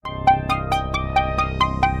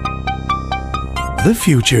The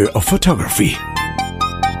future of photography.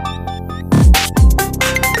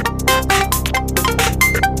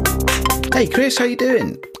 Hey Chris, how you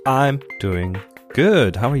doing? I'm doing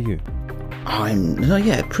good. How are you?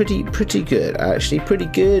 Pretty good actually. Pretty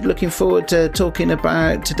good. Looking forward to talking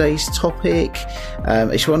about today's topic.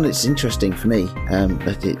 It's one that's interesting for me.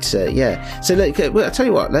 But it's So look, well, I'll tell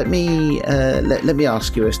you what. Let me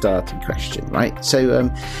ask you a starting question, right?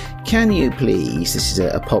 So, can you please? This is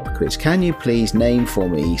a pop quiz. Can you please name for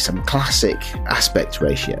me some classic aspect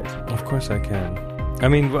ratios? Of course I can. I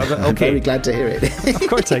mean, okay. I'm very glad to hear it. Of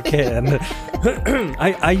course I can.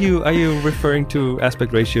 Are you referring to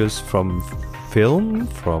aspect ratios from film,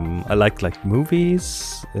 from like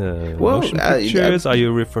movies, motion pictures? Are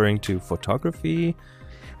you referring to photography?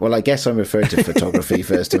 Well, I guess I'm referring to photography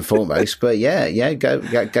first and foremost. But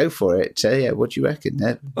go for it. What do you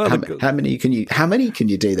reckon? How many can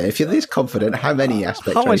you do there? If you're this confident, how many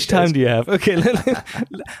aspect ratios? How much time do you have? Okay,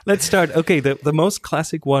 let's start. Okay, the most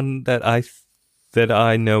classic one that I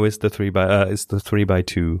know is the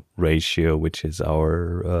 3:2 ratio, which is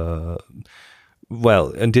our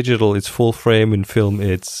in digital it's full frame, in film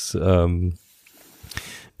it's the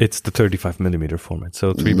 35mm format.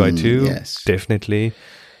 So 3:2, yes. Definitely.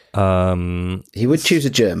 You would choose a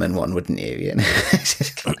German one, wouldn't you?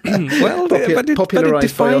 Well,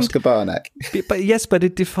 popularized by Oscar Barnack. But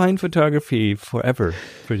it defined photography forever,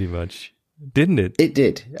 pretty much. Didn't it? It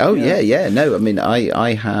did. Oh, yeah. No, I mean,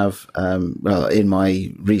 I have, in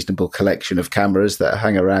my reasonable collection of cameras that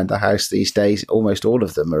hang around the house these days, almost all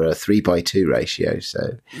of them are a 3:2 ratio.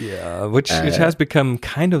 So yeah, which has become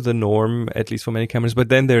kind of the norm, at least for many cameras. But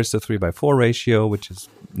then there's the 3:4 ratio, which is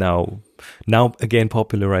now again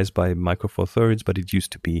popularized by Micro Four Thirds, but it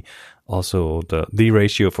used to be also the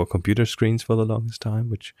ratio for computer screens for the longest time,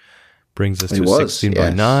 which brings us to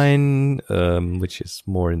 16:9, which is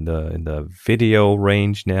more in the video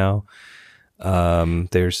range now.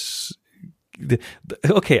 There's I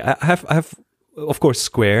have of course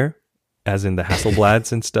square, as in the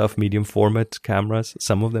Hasselblads and stuff, medium format cameras,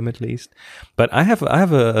 some of them at least. But I have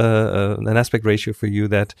an aspect ratio for you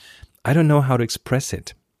that I don't know how to express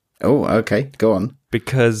it. Oh, okay, go on.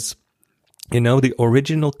 Because the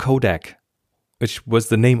original Kodak, which was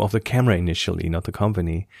the name of the camera initially, not the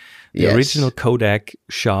company. The original Kodak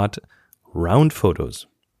shot round photos.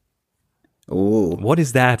 Oh, what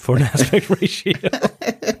is that for an aspect ratio?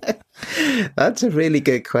 That's a really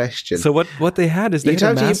good question. So what they had is you'd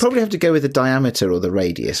probably have to go with the diameter or the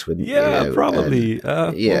radius, wouldn't you? Yeah, probably.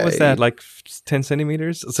 What was that, like 10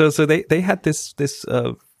 centimeters? So they had this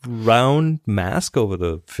round mask over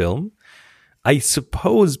the film. I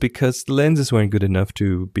suppose because the lenses weren't good enough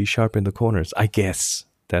to be sharp in the corners. I guess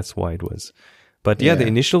that's why it was. But the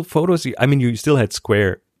initial photos, I mean, you still had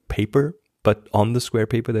square paper, but on the square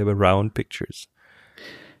paper, they were round pictures.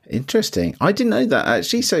 Interesting. I didn't know that,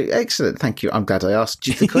 actually. So excellent. Thank you. I'm glad I asked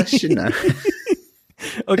you the question now.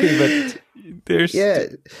 Okay, but there's... Yeah.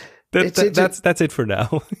 That's it for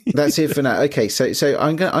now. That's it for now. Okay, so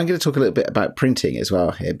I'm going to talk a little bit about printing as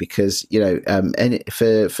well here, because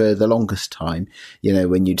for the longest time,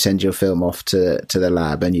 when you'd send your film off to the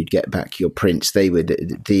lab and you'd get back your prints, they would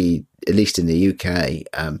at least in the UK,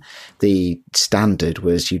 the standard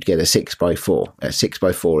was you'd get a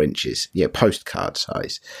 6x4 inches, postcard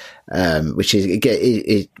size, which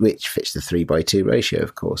fits the 3:2 ratio,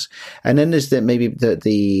 of course. And then there's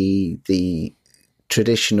the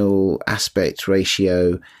traditional aspect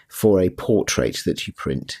ratio for a portrait that you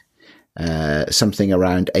print, something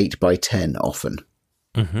around 8x10 often.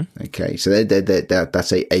 Mm-hmm. Okay, so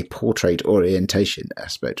that's a portrait orientation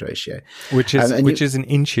aspect ratio, which is in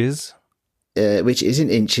inches. Which is in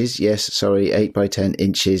inches, yes. Sorry, 8x10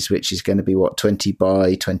 inches, which is going to be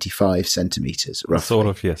 20x25 centimeters, roughly. Sort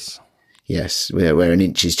of, yes. Yes, where an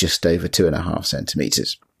inch is just over 2.5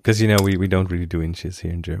 centimeters. Because we don't really do inches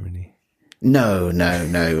here in Germany. No.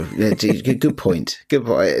 Good point. Good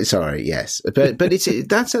point. Sorry, yes, but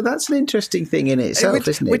that's an interesting thing in itself,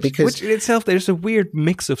 isn't it? Which in itself, there's a weird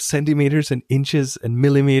mix of centimeters and inches and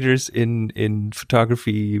millimeters in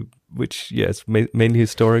photography, which is mainly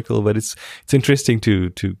historical. But it's interesting to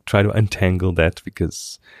try to untangle that,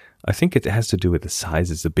 because I think it has to do with the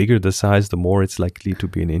sizes. The bigger the size, the more it's likely to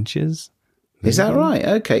be in inches. Is that right?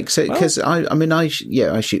 Okay, so because I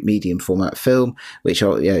shoot medium format film, which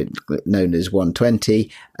are known as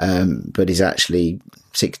 120, but is actually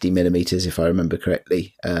 60 millimeters, if I remember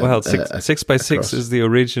correctly. 6x6 is the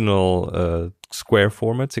original square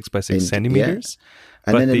format, 6x6 centimeters.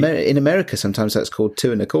 Yeah. And then in America, sometimes that's called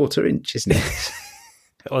 2.25 inches, isn't it?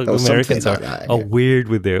 Well, Americans are weird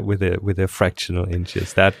with their fractional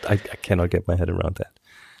inches. That I cannot get my head around that.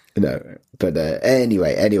 No, but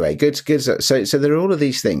anyway, good. So there are all of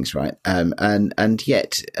these things, right? And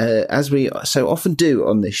yet, as we so often do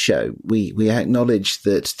on this show, we acknowledge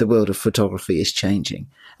that the world of photography is changing,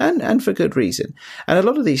 and for good reason. And a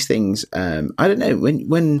lot of these things, I don't know,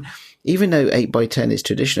 when even though 8x10 is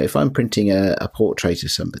traditional, if I'm printing a portrait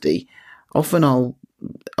of somebody, often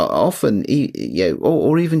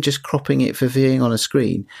or even just cropping it for viewing on a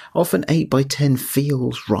screen, often 8x10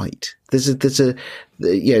 feels right. There's a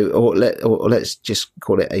or let's just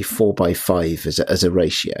call it a 4x5 as a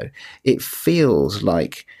ratio. It feels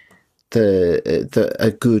like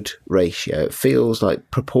a good ratio. It feels like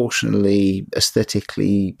proportionally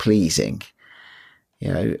aesthetically pleasing,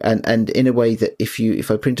 and in a way that if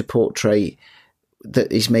I print a portrait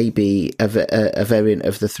that is maybe a variant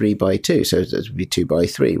of the 3x2, so that would be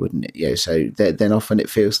 2x3, wouldn't it? So then often it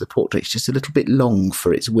feels the portrait's just a little bit long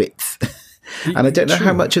for its width. And I don't know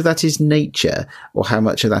how much of that is nature or how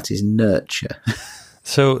much of that is nurture.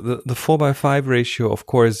 So the 4x5 ratio, of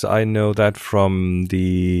course, I know that from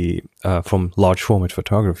from large format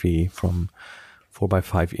photography, from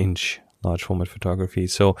 4x5 inch large format photography.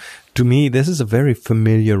 So to me, this is a very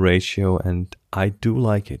familiar ratio, and I do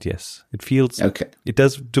like it. Yes, it feels okay. It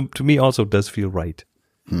does to me also does feel right.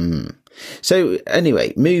 So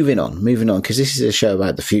anyway, moving on, because this is a show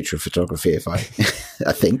about the future of photography, if I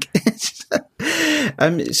think.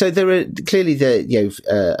 So there are clearly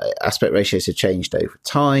aspect ratios have changed over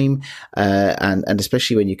time, and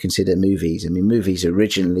especially when you consider movies. I mean, movies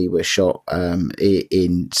originally were shot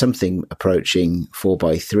in something approaching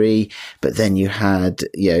 4x3, but then you had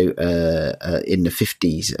in the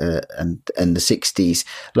 50s and the 60s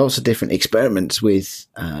lots of different experiments with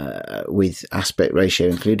aspect ratio,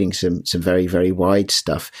 including some very, very wide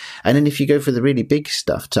stuff. And then if you go for the really big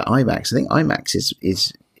stuff to IMAX, I think IMAX is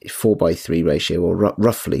 4x3 ratio, or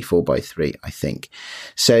roughly 4x3, I think.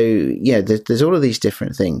 So yeah, there's all of these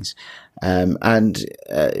different things. And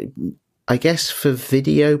I guess for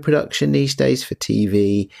video production these days, for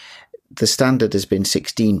TV, the standard has been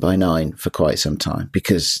 16:9 for quite some time,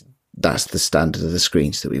 because that's the standard of the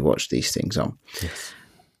screens that we watch these things on. Yes.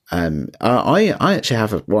 I actually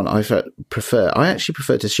have one I prefer. I actually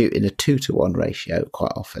prefer to shoot in a 2:1 ratio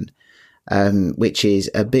quite often, which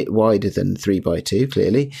is a bit wider than 3x2,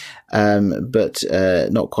 clearly, but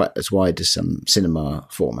not quite as wide as some cinema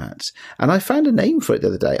formats. And I found a name for it the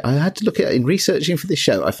other day. I had to look at it in researching for this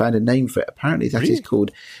show. I found a name for it. Apparently, that is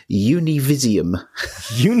called Univisium.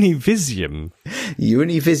 Univisium.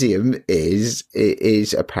 Univisium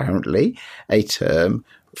is apparently a term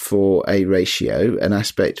for a ratio, an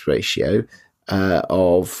aspect ratio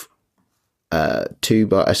of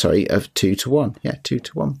 2:1. Yeah,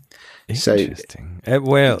 2:1. Interesting.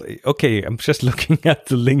 Well, okay, I'm just looking at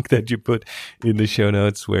the link that you put in the show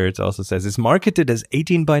notes, where it also says it's marketed as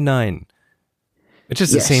 18:9, which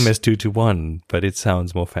is the same as 2:1, but it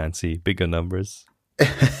sounds more fancy, bigger numbers.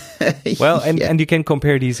 Well, and you can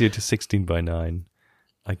compare it easier to 16:9,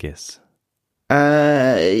 I guess.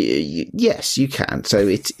 Yes, you can. So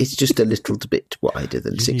it's just a little bit wider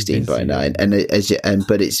than 16:9,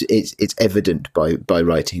 but it's evident by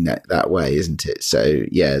writing that way, isn't it? So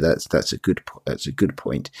yeah, that's a good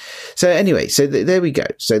point. So anyway, so there we go.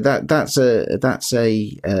 So that's a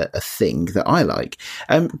thing that I like.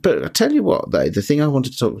 But I tell you what, though, the thing I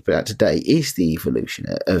wanted to talk about today is the evolution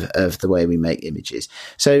of the way we make images.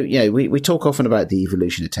 So we talk often about the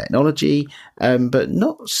evolution of technology, but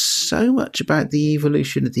not so much about the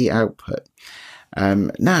evolution of the output.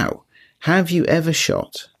 Now, have you ever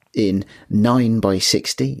shot in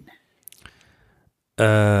 9:16?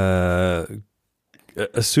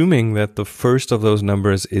 Assuming that the first of those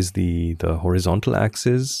numbers is the horizontal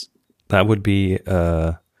axis, that would be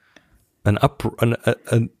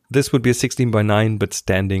this would be a 16:9, but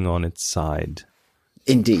standing on its side.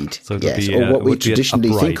 Indeed, so yes, or what we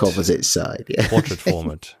traditionally think of as its side. Yeah. Portrait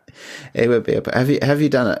format. It would be. Have you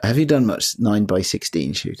done much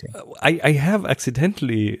 9:16 shooting? I have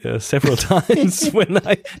accidentally several times when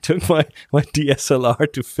I took my DSLR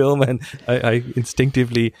to film, and I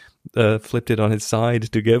instinctively flipped it on its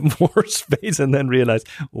side to get more space, and then realized,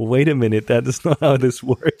 wait a minute, that is not how this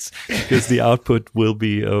works, because the output will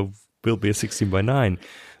be a 16:9.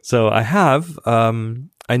 So I have.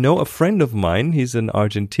 I know a friend of mine. He's an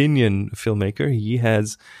Argentinian filmmaker. He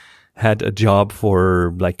has had a job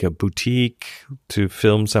for like a boutique to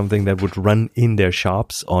film something that would run in their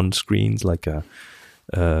shops on screens, like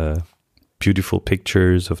beautiful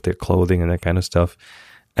pictures of their clothing and that kind of stuff.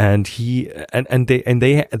 And they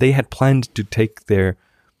had planned to take the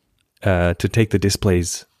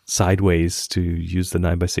displays sideways to use the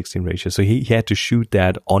 9:16 ratio. So he had to shoot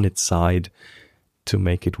that on its side to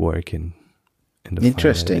make it work in the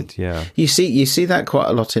Interesting. Yeah, you see that quite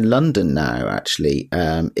a lot in London now, actually,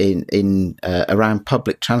 in around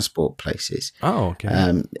public transport places. Oh,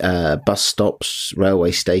 okay. Bus stops,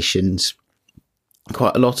 railway stations.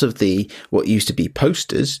 Quite a lot of what used to be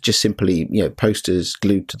posters, just simply posters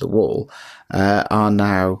glued to the wall, are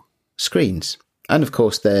now screens. And of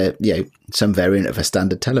course, they're some variant of a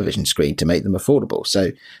standard television screen to make them affordable.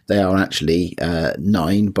 So they are actually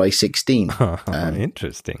 9 by 16.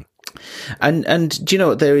 Interesting. And do you know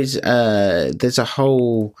what? There's a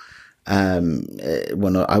whole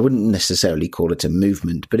well, I wouldn't necessarily call it a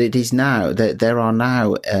movement, but it is now. There are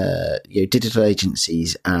now digital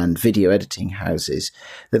agencies and video editing houses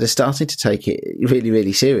that are starting to take it really,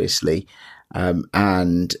 really seriously.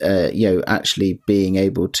 And actually being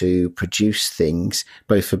able to produce things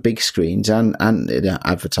both for big screens and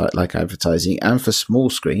advertising, and for small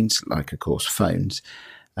screens like, of course, phones.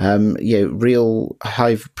 Real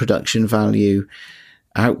high production value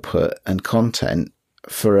output and content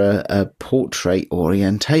for a portrait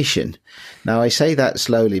orientation. Now, I say that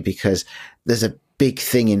slowly because there's a big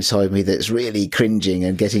thing inside me that's really cringing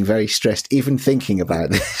and getting very stressed even thinking about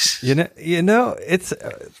this. Isn't it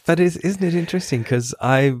interesting? Because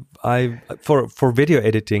for video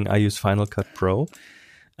editing, I use Final Cut Pro,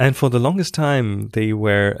 and for the longest time they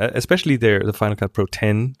were, especially the Final Cut Pro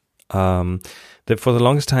 10. That for the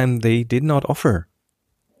longest time they did not offer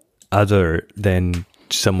other than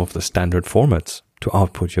some of the standard formats to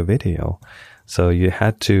output your video. So you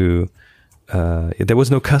had to, there was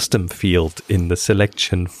no custom field in the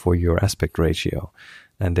selection for your aspect ratio,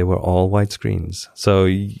 and they were all widescreens. So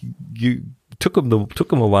you took them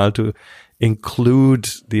a while to include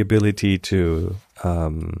the ability to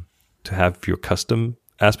have your custom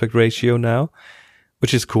aspect ratio now,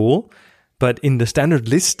 which is cool. But in the standard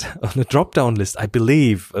list, on the drop-down list, I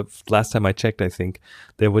believe, last time I checked, I think,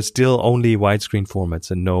 there was still only widescreen formats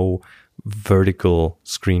and no vertical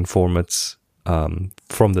screen formats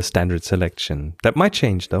from the standard selection. That might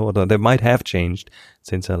change, though, although they might have changed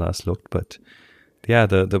since I last looked. But yeah,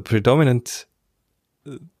 the predominant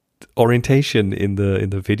orientation in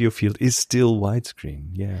the video field is still widescreen.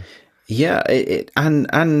 Yeah. Yeah,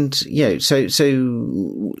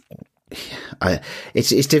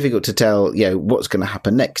 it's difficult to tell, what's going to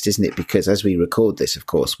happen next, isn't it? Because as we record this, of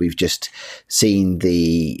course, we've just seen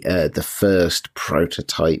the first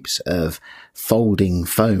prototypes of folding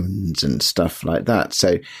phones and stuff like that.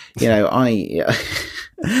 So, I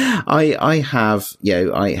have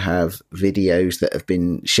videos that have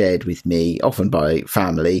been shared with me, often by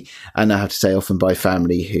family, and I have to say, often by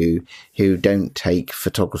family who don't take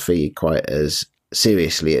photography quite as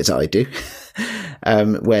seriously as I do.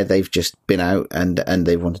 Where they've just been out and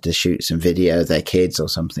they wanted to shoot some video of their kids or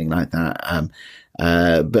something like that.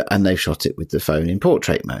 And they've shot it with the phone in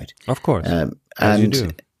portrait mode. Of course. As you do.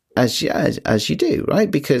 As you do,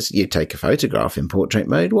 right? Because you take a photograph in portrait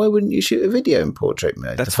mode. Why wouldn't you shoot a video in portrait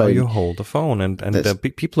mode? That's how you hold the phone. And the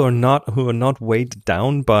people who are not weighed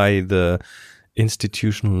down by the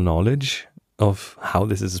institutional knowledge of how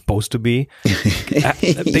this is supposed to be,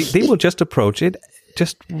 they will just approach it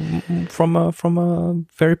just from a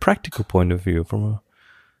very practical point of view, from a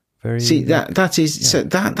very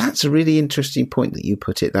that's a really interesting point that you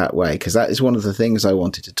put it that way, because that is one of the things I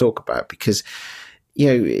wanted to talk about, because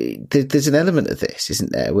there's an element of this,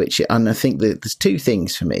 isn't there, and I think that there's two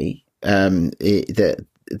things for me that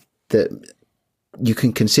you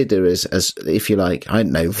can consider as, if you like, I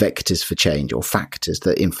don't know, vectors for change or factors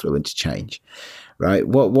that influence change. Right.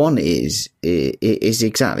 What one is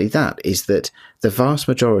exactly that, is that the vast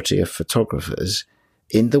majority of photographers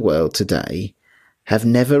in the world today have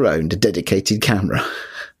never owned a dedicated camera.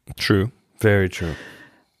 True. Very true.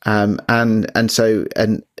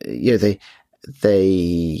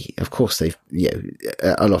 They of course, they've,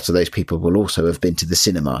 a lot of those people will also have been to the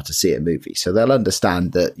cinema to see a movie. So they'll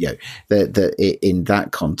understand that, that in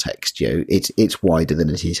that context, it's wider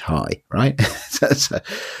than it is high. Right.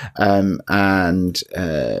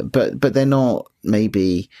 But they're not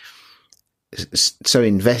maybe so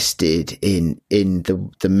invested in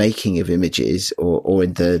the making of images or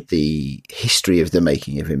in the history of the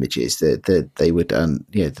making of images that they would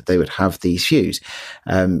that they would have these views.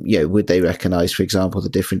 Would they recognize, for example, the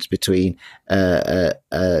difference between an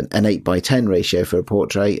 8:10 ratio for a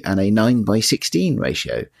portrait and a 9:16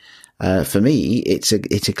 ratio? For me, it's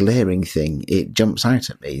a glaring thing. It jumps out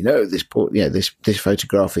at me. No, this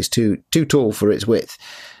photograph is too tall for its width.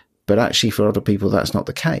 But actually, for other people, that's not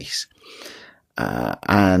the case.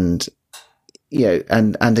 And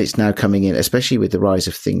it's now coming in, especially with the rise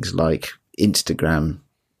of things like Instagram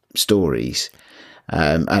stories,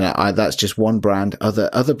 that's just one brand.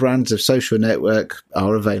 Other brands of social network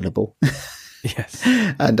are available. Yes.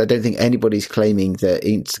 And I don't think anybody's claiming that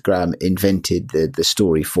Instagram invented the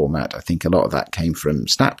story format. I think a lot of that came from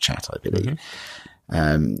Snapchat, I believe.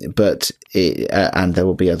 And there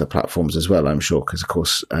will be other platforms as well, I'm sure, because of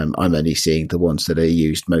course I'm only seeing the ones that are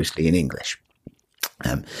used mostly in English.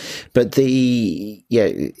 I think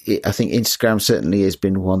Instagram certainly has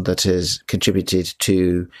been one that has contributed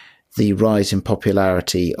to the rise in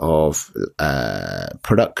popularity of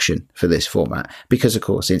production for this format, because of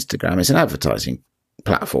course Instagram is an advertising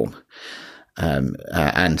platform,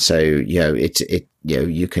 and so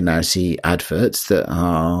you can now see adverts that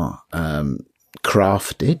are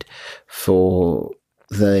crafted for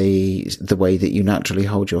the way that you naturally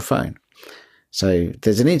hold your phone. So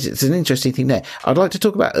there's an interesting thing there. I'd like to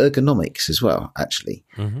talk about ergonomics as well, actually.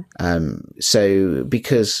 So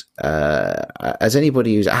because as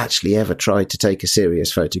anybody who's actually ever tried to take a serious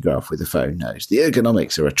photograph with a phone knows, the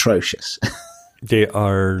ergonomics are atrocious. They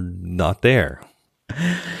are not there.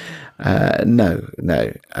 No.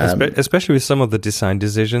 Especially with some of the design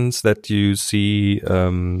decisions that you see,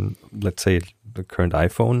 let's say the current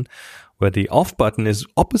iPhone, where the off button is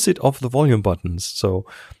opposite of the volume buttons. So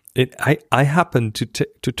I happen to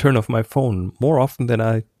turn off my phone more often than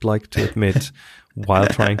I'd like to admit while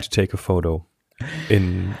trying to take a photo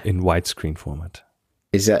in widescreen format.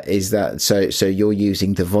 Is that so you're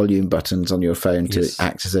using the volume buttons on your phone to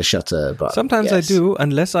act as a shutter button? Sometimes I do,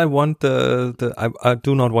 unless I want I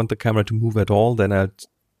do not want the camera to move at all, then I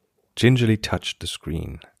gingerly touch the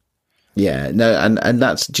screen. Yeah, no, and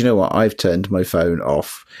that's, do you know what? I've turned my phone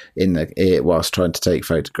off whilst trying to take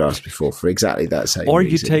photographs before for exactly that same reason. Or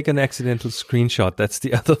you take an accidental screenshot. That's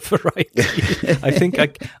the other variety. I think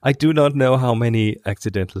I do not know how many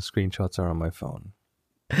accidental screenshots are on my phone.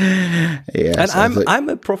 Yes, and I'm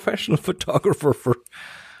a professional photographer for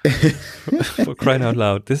crying out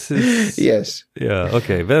loud. This is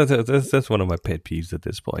okay. That's one of my pet peeves at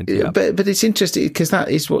this point. Yeah. But it's interesting because that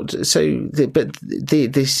is what. This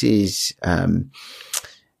is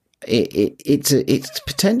it's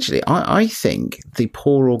potentially. I think the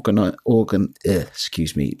poor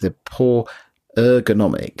the poor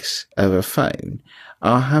ergonomics of a phone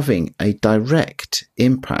are having a direct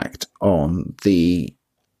impact on the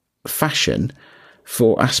fashion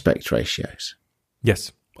for aspect ratios.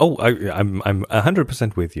 Yes. Oh, I'm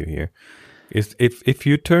 100% with you here. If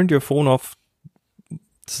you turned your phone off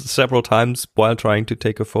several times while trying to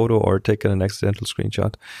take a photo or take an accidental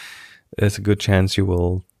screenshot, there's a good chance you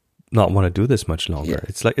will not want to do this much longer. Yeah.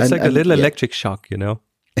 It's like a little electric shock, you know.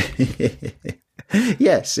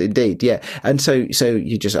 Yes, indeed. Yeah. And so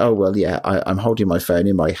you just, I'm holding my phone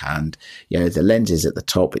in my hand. You know, the lens is at the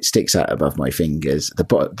top. It sticks out above my fingers.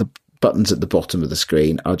 The buttons at the bottom of the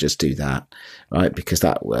screen. I'll just do that, right? Because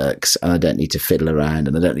that works, and I don't need to fiddle around,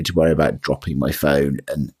 and I don't need to worry about dropping my phone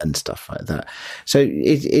and stuff like that. So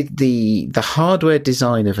the hardware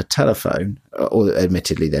design of a telephone, or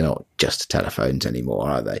admittedly they're not just telephones anymore,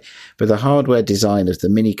 are they? But the hardware design of the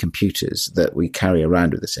mini computers that we carry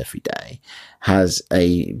around with us every day has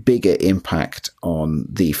a bigger impact on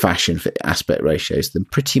the fashion for aspect ratios than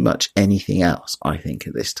pretty much anything else, I think,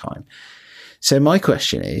 at this time. So my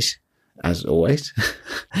question is, as always,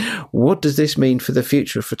 what does this mean for the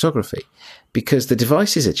future of photography? Because the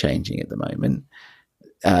devices are changing at the moment.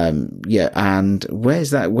 And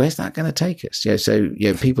where's that going to take us? So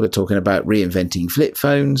people are talking about reinventing flip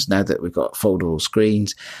phones now that we've got foldable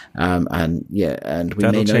screens. And we that'll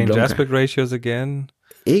may no change longer aspect ratios again.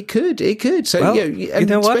 It could. So, you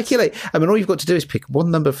know speculate. I mean, all you've got to do is pick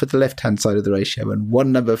one number for the left-hand side of the ratio and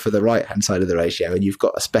one number for the right-hand side of the ratio, and you've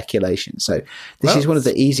got a speculation. So this is one of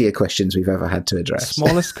the easier questions we've ever had to address.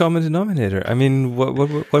 Smallest common denominator. I mean, what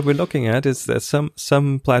we're looking at is that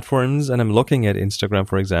some platforms, and I'm looking at Instagram,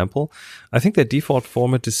 for example, I think their default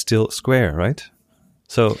format is still square, right?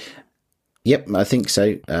 So... Yep, I think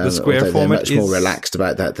so. The square format they're much more relaxed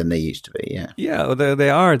about that than they used to be. Yeah, yeah, they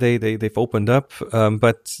are. They've opened up,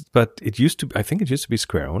 but it used to. I think it used to be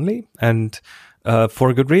square only, and for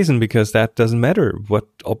a good reason, because that doesn't matter what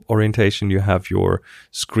orientation you have your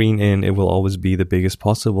screen in. It will always be the biggest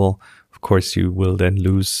possible. Of course, you will then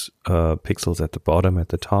lose pixels at the bottom, at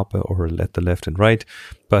the top, or at the left and right.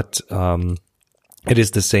 But it is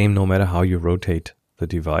the same no matter how you rotate the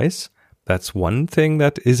device. That's one thing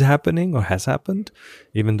that is happening or has happened,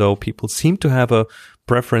 even though people seem to have a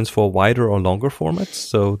preference for wider or longer formats.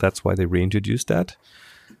 So that's why they reintroduced that.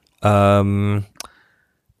 And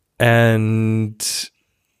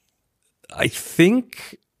I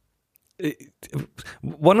think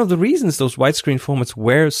one of the reasons those widescreen formats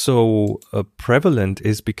were so prevalent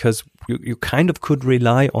is because you kind of could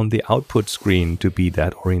rely on the output screen to be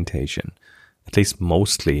that orientation, at least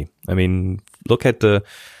mostly. I mean, look at the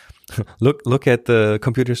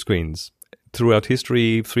computer screens throughout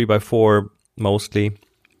history, 3x4 mostly,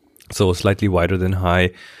 so slightly wider than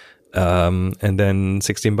high, and then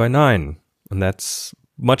 16:9, and that's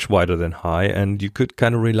much wider than high, and you could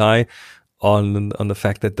kind of rely on the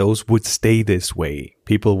fact that those would stay this way.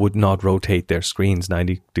 People would not rotate their screens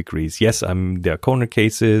 90 degrees. Yes, there are corner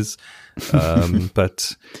cases,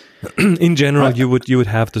 but in general, you would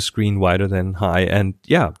have the screen wider than high, and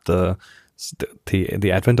yeah, the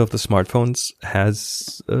advent of the smartphones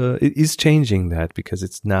is changing that, because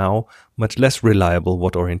it's now much less reliable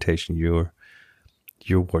what orientation you're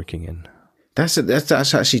working in. That's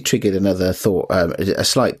actually triggered another thought, a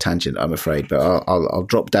slight tangent, I'm afraid, but I'll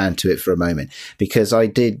drop down to it for a moment, because I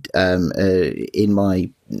did in my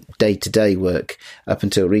day-to-day work up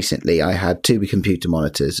until recently, I had two computer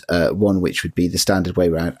monitors, one which would be the standard way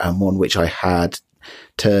round, and one which I had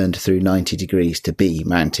turned through 90 degrees to be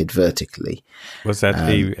mounted vertically. Was that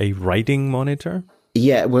a writing monitor?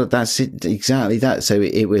 Yeah, well, that's it, exactly that. So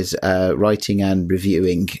it was writing and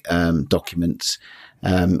reviewing documents,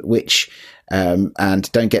 which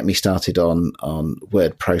and don't get me started on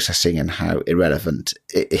word processing and how irrelevant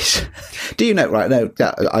it is. Do you know? Right, no,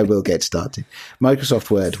 I will get started.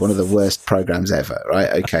 Microsoft Word, one of the worst programs ever, right?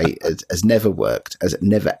 Okay, has never worked, has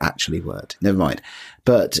never actually worked. Never mind.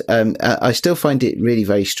 But I still find it really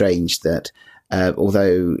very strange that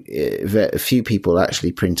although a few people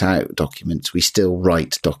actually print out documents, we still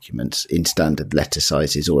write documents in standard letter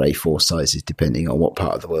sizes or A4 sizes, depending on what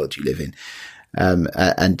part of the world you live in.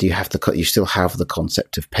 And you still have the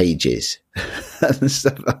concept of pages and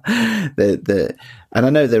stuff. And I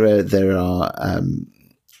know there are.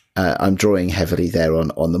 I'm drawing heavily there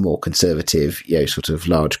on the more conservative, sort of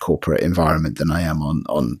large corporate environment than I am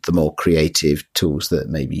on the more creative tools that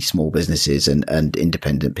maybe small businesses and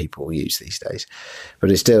independent people use these days.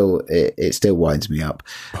 But it still winds me up.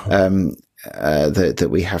 That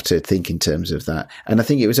we have to think in terms of that. And I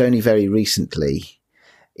think it was only very recently.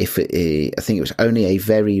 I think it was only a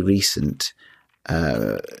very recent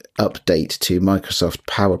update to Microsoft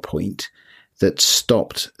PowerPoint that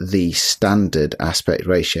stopped the standard aspect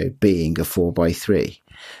ratio being a 4:3,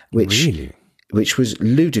 which was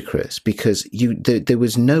ludicrous, because there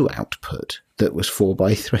was no output that was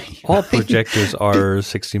 4:3. All projectors are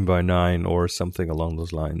 16:9 or something along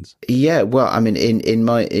those lines. Yeah, well, I mean, in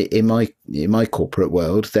my corporate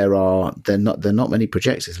world, there are not many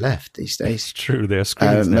projectors left these days. It's true, they're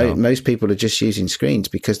screens now. Most people are just using screens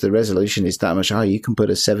because the resolution is that much higher. You can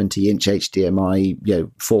put a 70-inch HDMI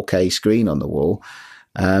 4K screen on the wall,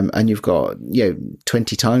 and you've got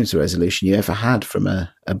 20 times the resolution you ever had from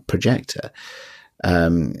a projector.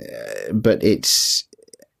 But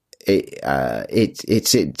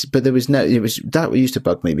but there was that used to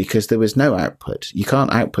bug me, because there was no output. You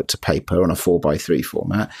can't output to paper on a 4:3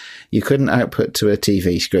 format. You couldn't output to a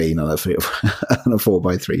TV screen on a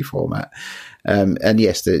 4:3 format. And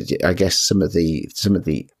yes, I guess some of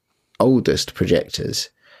the oldest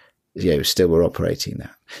projectors, still were operating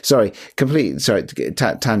now.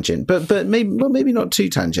 Tangent, but maybe not too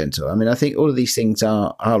tangential. I mean, I think all of these things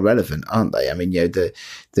are relevant, aren't they? I mean, the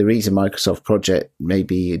reason Microsoft Project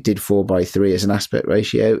maybe did 4:3 as an aspect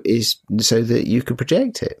ratio is so that you could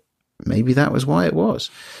project it. Maybe that was why it was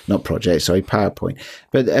not Project, sorry, PowerPoint.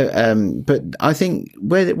 But I think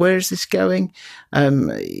where is this going?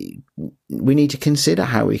 We need to consider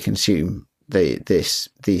how we consume these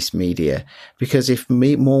media, because if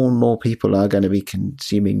more and more people are going to be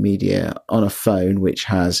consuming media on a phone, which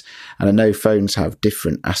has, and I know phones have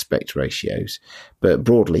different aspect ratios, but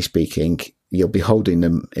broadly speaking, you'll be holding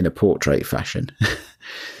them in a portrait fashion.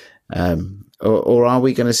 Or are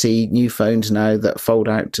we going to see new phones now that fold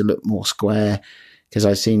out to look more square? Because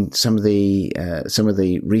I've seen some of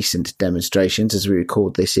the recent demonstrations, as we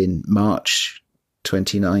record this in March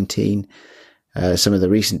 2019. Some of the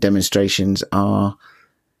recent demonstrations are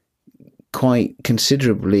quite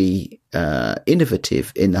considerably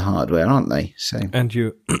innovative in the hardware, aren't they? So, and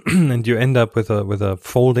you end up with a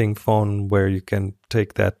folding phone where you can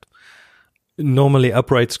take that normally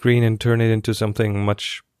upright screen and turn it into something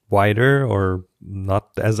much wider or not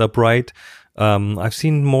as upright. I've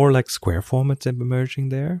seen more like square formats emerging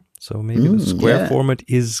there. So maybe the square format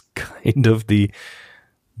is kind of the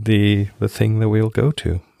thing that we'll go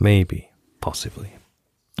to. Maybe. Possibly.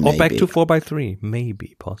 Or back to 4:3,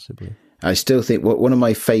 maybe, possibly. I still think one of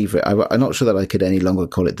my favorite, I'm not sure that I could any longer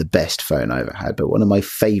call it the best phone I ever had, but one of my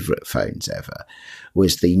favorite phones ever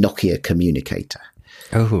was the Nokia Communicator.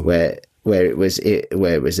 Oh. Where it was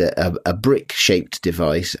a brick shaped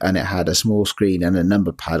device, and it had a small screen and a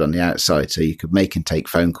number pad on the outside, so you could make and take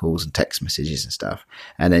phone calls and text messages and stuff.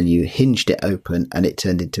 And then you hinged it open, and it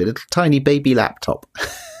turned into a little tiny baby laptop.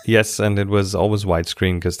 Yes, and it was always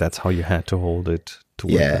widescreen because that's how you had to hold it to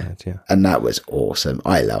work on it. Yeah, and that was awesome.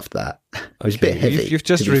 I loved that. It was a bit heavy. You've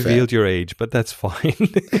just revealed your age, but that's fine.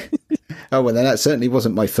 Oh, well, then that certainly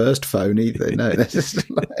wasn't my first phone either. No, that's just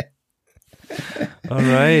like... All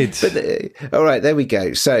right. But, all right, there we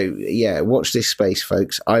go. So, yeah, watch this space,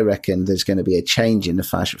 folks. I reckon there's going to be a change in the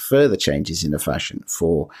fashion, further changes in the fashion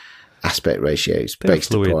for aspect ratios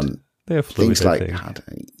based upon things like that.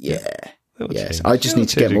 Yes. I just need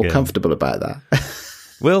to get more comfortable about that.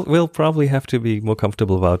 We'll probably have to be more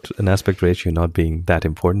comfortable about an aspect ratio not being that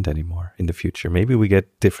important anymore in the future. Maybe we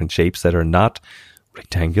get different shapes that are not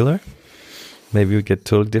rectangular. Maybe we get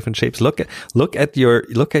totally different shapes. Look at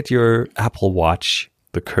your Apple Watch,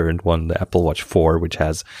 the current one, the Apple Watch 4, which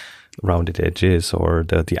has rounded edges, or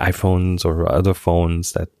the iPhones or other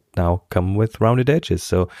phones that now come with rounded edges.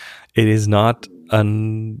 So it is not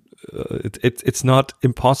it's not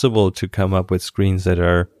impossible to come up with screens that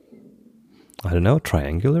are, I don't know,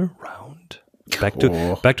 triangular, round. Back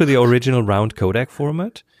to the original round Kodak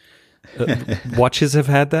format. Watches have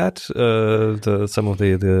had that. Some of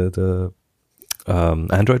the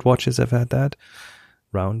Android watches have had that,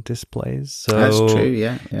 round displays. So that's true.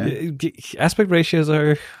 Yeah. Aspect ratios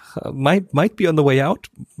are might be on the way out.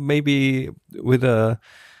 Maybe with a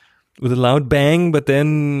loud bang, but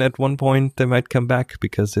then at one point they might come back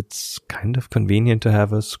because it's kind of convenient to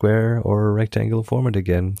have a square or a rectangular format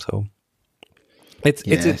again. So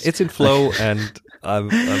it's in flow, and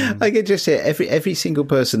I can just hear every single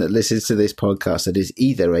person that listens to this podcast that is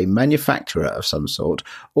either a manufacturer of some sort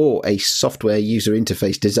or a software user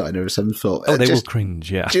interface designer of some sort. Oh, they will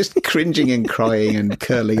cringe, yeah. Just cringing and crying and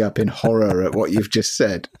curling up in horror at what you've just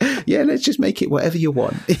said. Yeah, let's just make it whatever you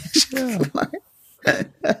want.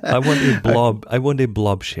 I want a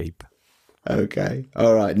blob shape. Okay.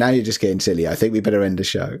 All right. Now you're just getting silly. I think we better end the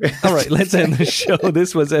show. All right. Let's end the show.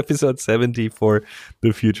 This was episode 70 for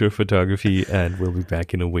The Future of Photography, and we'll be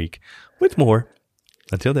back in a week with more.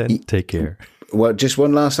 Until then, take care. Well, just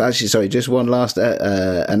one last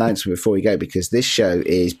announcement before we go, because this show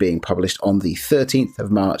is being published on the 13th of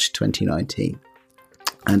March, 2019.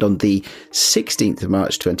 And on the 16th of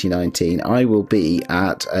March 2019, I will be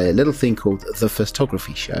at a little thing called The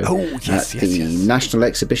Photography Show at the National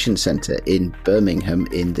Exhibition Centre in Birmingham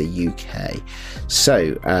in the UK.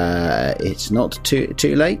 So it's not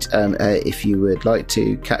too late. If you would like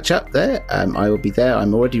to catch up there, I will be there.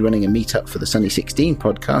 I'm already running a meetup for the Sunny 16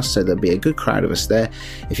 podcast, so there'll be a good crowd of us there.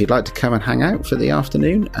 If you'd like to come and hang out for the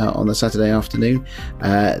afternoon, on the Saturday afternoon,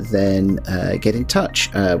 then get in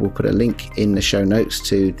touch. We'll put a link in the show notes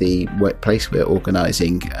to the workplace we're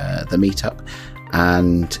organising the meetup,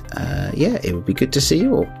 and it would be good to see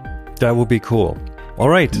you all. That would be cool. All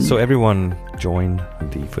right, so everyone join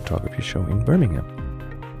the photography show in Birmingham.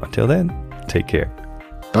 Until then, take care.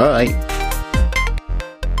 Bye.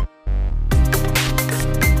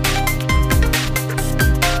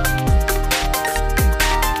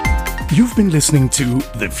 You've been listening to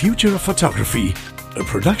The Future of Photography, a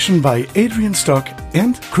production by Adrian Stock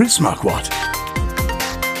and Chris Marquardt.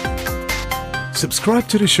 Subscribe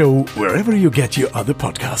to the show wherever you get your other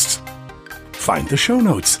podcasts. Find the show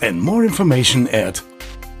notes and more information at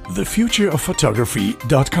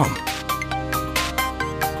thefutureofphotography.com.